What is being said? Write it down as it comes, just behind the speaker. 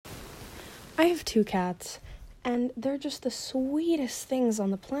I have 2 cats, and they're just the sweetest things on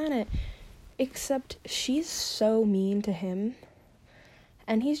the planet, except she's so mean to him,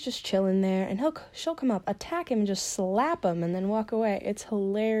 and he's just chilling there, and she'll come up, attack him, and just slap him, and then walk away. It's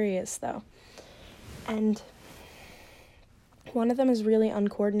hilarious, though. And one of them is really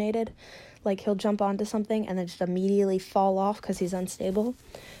uncoordinated. Like, he'll jump onto something and then just immediately fall off because he's unstable.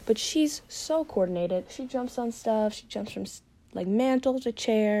 But she's so coordinated. She jumps on stuff. She jumps from, like, mantle to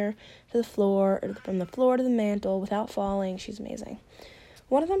chair to the floor, or from the floor to the mantle without falling. She's amazing.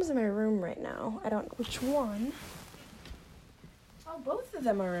 One of them is in my room right now. I don't know which one. Oh, both of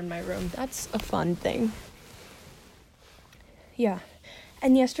them are in my room. That's a fun thing. Yeah.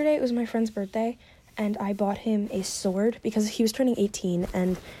 And yesterday it was my friend's birthday, and I bought him a sword because he was turning 18,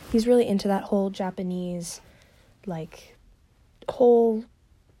 and he's really into that whole Japanese, like, all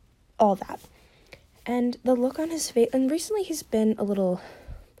that. And the look on his face, and recently he's been a little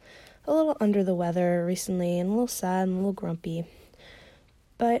under the weather recently, and a little sad and a little grumpy.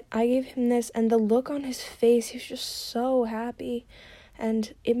 But I gave him this, and the look on his face, he was just so happy,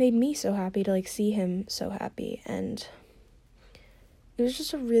 and it made me so happy to, like, see him so happy, and it was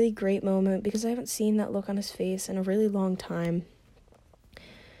just a really great moment because I haven't seen that look on his face in a really long time.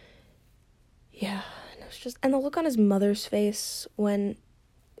 Yeah, and it was just, and the look on his mother's face when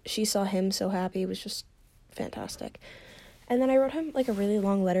she saw him so happy was just fantastic. And then I wrote him, like, a really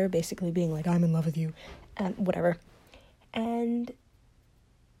long letter basically being like, I'm in love with you, and whatever. And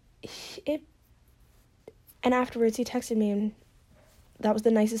afterwards he texted me, and that was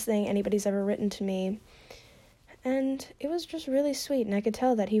the nicest thing anybody's ever written to me. And it was just really sweet, and I could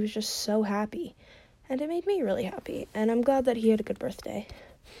tell that he was just so happy, and it made me really happy, and I'm glad that he had a good birthday.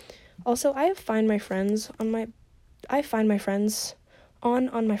 Also, I find my friends on my friends'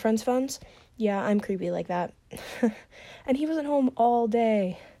 phones. Yeah, I'm creepy like that. And he wasn't home all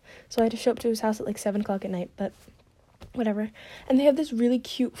day, so I had to show up to his house at like 7 o'clock at night, but whatever. And they have this really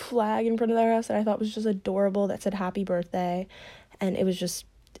cute flag in front of their house that I thought was just adorable that said happy birthday, and it was just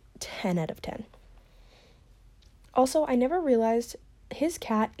 10 out of 10. Also, I never realized his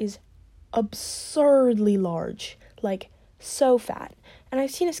cat is absurdly large, like, so fat. And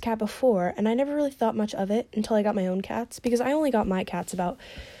I've seen his cat before, and I never really thought much of it until I got my own cats, because I only got my cats about,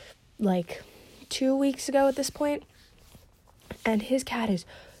 like, 2 weeks ago at this point. And his cat is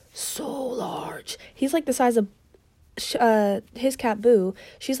so large. He's like the size of, his cat Boo,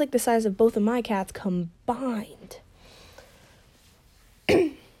 she's like the size of both of my cats combined.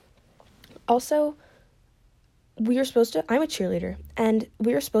 Also, I'm a cheerleader, and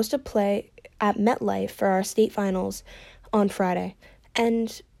we were supposed to play at MetLife for our state finals on Friday,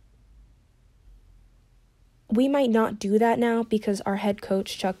 and we might not do that now because our head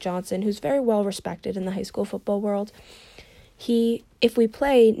coach, Chuck Johnson, who's very well respected in the high school football world, if we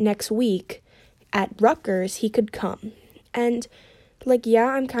play next week at Rutgers, he could come. And, like, yeah,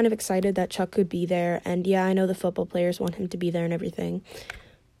 I'm kind of excited that Chuck could be there, and yeah, I know the football players want him to be there and everything,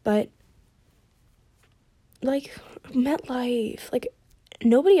 but, like, MetLife, like,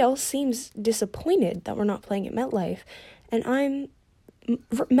 nobody else seems disappointed that we're not playing at MetLife, and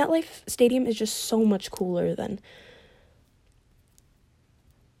MetLife Stadium is just so much cooler than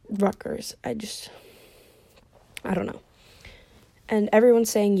Rutgers. I don't know. And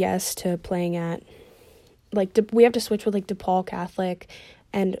everyone's saying yes to playing at, like, we have to switch with, like, DePaul Catholic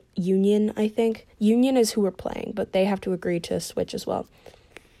and Union, I think. Union is who we're playing, but they have to agree to switch as well.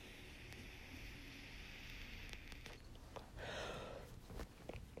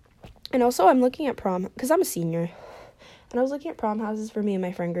 And also, I'm looking at prom, because I'm a senior, and I was looking at prom houses for me and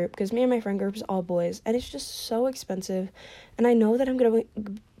my friend group, because me and my friend group is all boys, and it's just so expensive, and I know that I'm going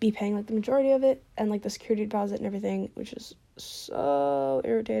to be paying, like, the majority of it, and, like, the security deposit and everything, which is so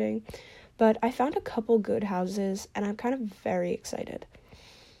irritating, but I found a couple good houses, and I'm kind of very excited.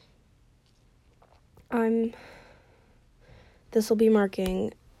 This will be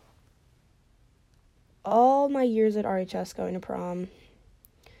marking all my years at RHS going to prom.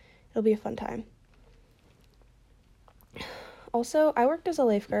 It'll be a fun time. Also, I worked as a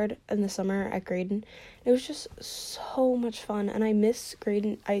lifeguard in the summer at Graydon. It was just so much fun, and I miss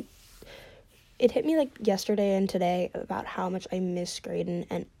Graydon. It hit me, like, yesterday and today about how much I miss Graydon,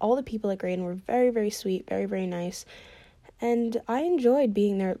 and all the people at Graydon were very, very sweet, very, very nice, and I enjoyed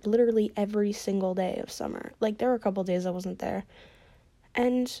being there literally every single day of summer. Like, there were a couple days I wasn't there,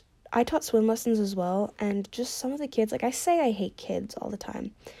 and I taught swim lessons as well, and just some of the kids, like, I say I hate kids all the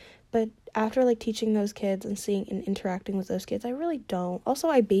time, but after, like, teaching those kids and seeing and interacting with those kids, I really don't. Also,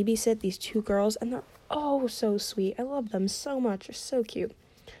 I babysit these 2 girls, and they're oh so sweet. I love them so much. They're so cute.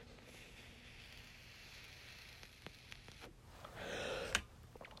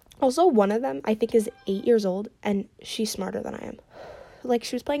 Also, one of them, I think, is 8 years old, and she's smarter than I am. Like,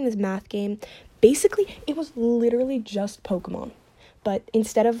 she was playing this math game. Basically, it was literally just Pokemon. But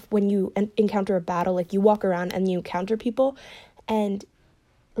instead of when you encounter a battle, like, you walk around and you encounter people, and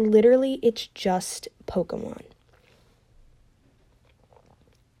literally, it's just Pokemon.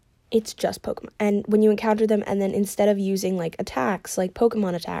 It's just Pokemon. And when you encounter them, and then instead of using, like, attacks, like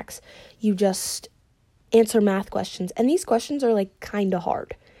Pokemon attacks, you just answer math questions. And these questions are, like, kind of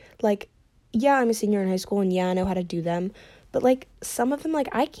hard. Like, yeah, I'm a senior in high school, and yeah, I know how to do them. But, like, some of them, like,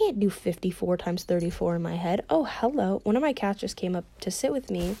 I can't do 54 times 34 in my head. Oh, hello. One of my cats just came up to sit with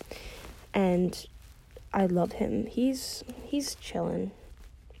me, and I love him. He's chilling.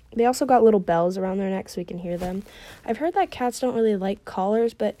 They also got little bells around their necks so we can hear them. I've heard that cats don't really like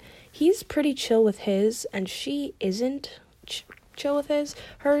collars, but he's pretty chill with his, and she isn't chill with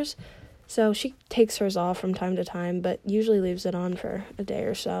hers. So she takes hers off from time to time, but usually leaves it on for a day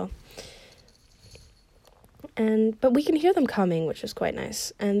or so. But we can hear them coming, which is quite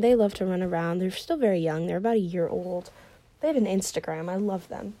nice. And they love to run around. They're still very young. They're about a year old. They have an Instagram. I love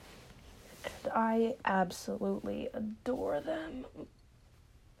them. And I absolutely adore them.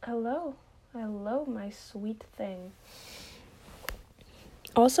 Hello, my sweet thing.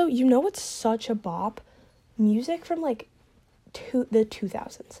 Also, you know what's such a bop? Music from, like, the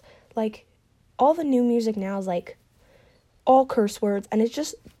 2000s. Like, all the new music now is, like, all curse words, and it's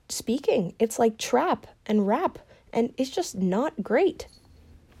just speaking. It's, like, trap and rap, and it's just not great.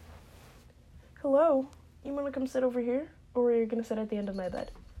 Hello, you want to come sit over here? Or are you going to sit at the end of my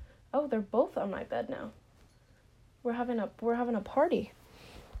bed? Oh, they're both on my bed now. We're having a party.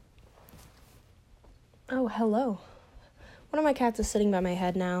 Oh, hello. One of my cats is sitting by my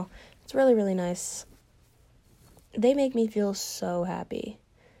head now. It's really, really nice. They make me feel so happy.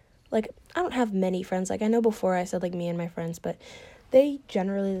 Like, I don't have many friends. Like, I know before I said, like, me and my friends, but they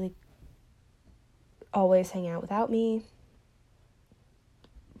generally, like, always hang out without me.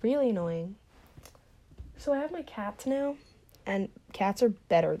 Really annoying. So I have my cats now, and cats are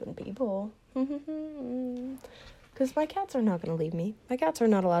better than people. Because my cats are not going to leave me. My cats are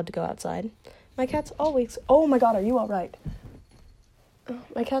not allowed to go outside. My cat's always... Oh my god, are you alright?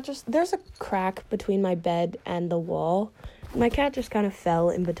 My cat just... There's a crack between my bed and the wall. My cat just kind of fell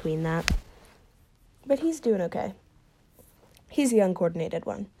in between that. But he's doing okay. He's the uncoordinated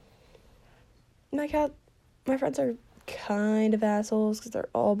one. My friends are kind of assholes because they're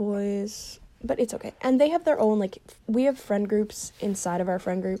all boys. But it's okay. And they have their own, like... We have friend groups inside of our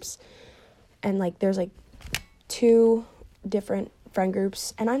friend groups. And, like, there's, like, 2 different friend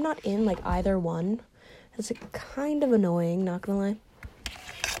groups, and I'm not in, like, either one. It's, like, kind of annoying, not gonna lie.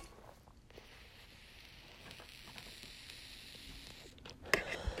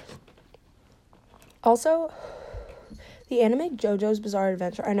 Also, the anime JoJo's Bizarre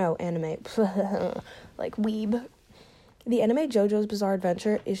Adventure, I know, anime, like, weeb. The anime JoJo's Bizarre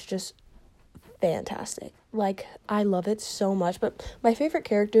Adventure is just fantastic. Like, I love it so much, but my favorite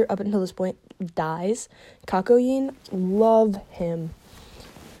character up until this point dies. Kakoyin, love him.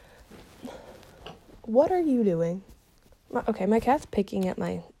 What are you doing? Okay, my cat's picking at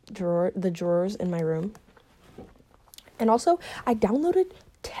the drawers in my room. And also, I downloaded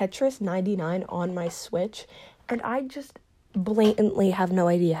Tetris 99 on my Switch, and I just blatantly have no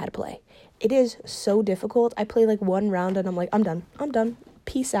idea how to play. It is so difficult. I play, like, 1 round, and I'm like, I'm done.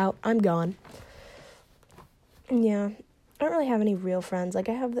 Peace out. I'm gone. Yeah, I don't really have any real friends. Like,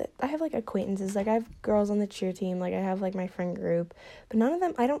 I have like, acquaintances. Like, I have girls on the cheer team. Like, I have, like, my friend group. But none of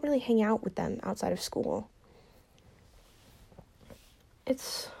them, I don't really hang out with them outside of school.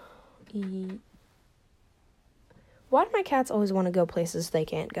 Why do my cats always want to go places they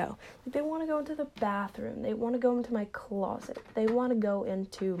can't go? Like, they want to go into the bathroom. They want to go into my closet. They want to go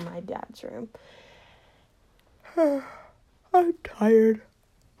into my dad's room. I'm tired.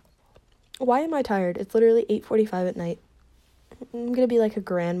 Why am I tired? It's literally 8:45 at night. I'm gonna be like a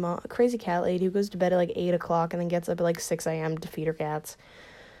grandma, a crazy cat lady who goes to bed at like 8 o'clock and then gets up at like 6 a.m. to feed her cats.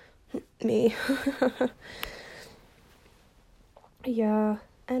 Me. Yeah,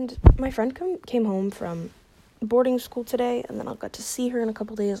 and my friend came home from boarding school today, and then I'll get to see her in a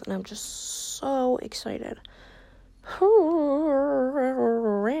couple days, and I'm just so excited.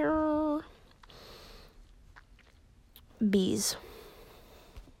 Bees.